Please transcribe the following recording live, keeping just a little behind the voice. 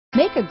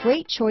Make a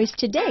great choice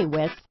today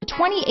with the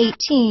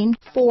 2018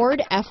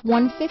 Ford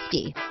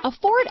F-150. A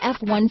Ford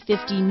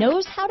F-150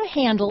 knows how to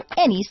handle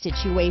any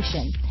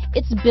situation.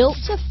 It's built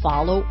to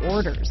follow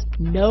orders,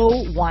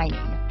 no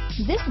whining.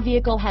 This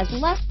vehicle has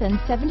less than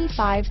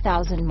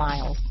 75,000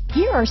 miles.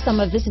 Here are some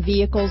of this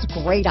vehicle's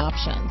great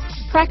options: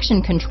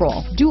 traction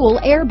control, dual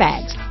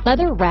airbags,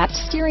 leather-wrapped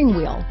steering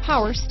wheel,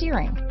 power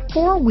steering,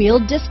 four-wheel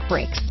disc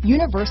brakes,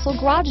 universal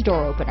garage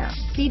door opener,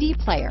 CD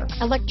player,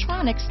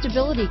 electronic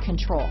stability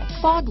control,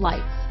 fog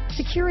lights,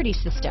 security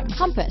system,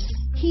 compass,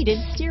 heated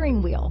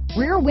steering wheel,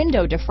 rear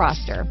window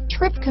defroster,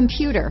 trip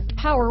computer,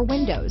 power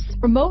windows,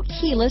 remote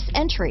keyless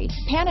entry,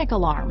 panic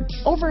alarm,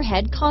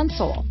 overhead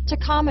console,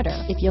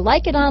 tachometer. If you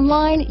like it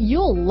online,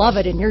 you'll love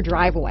it in your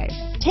driveway.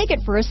 Take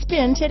it for a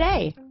spin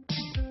today.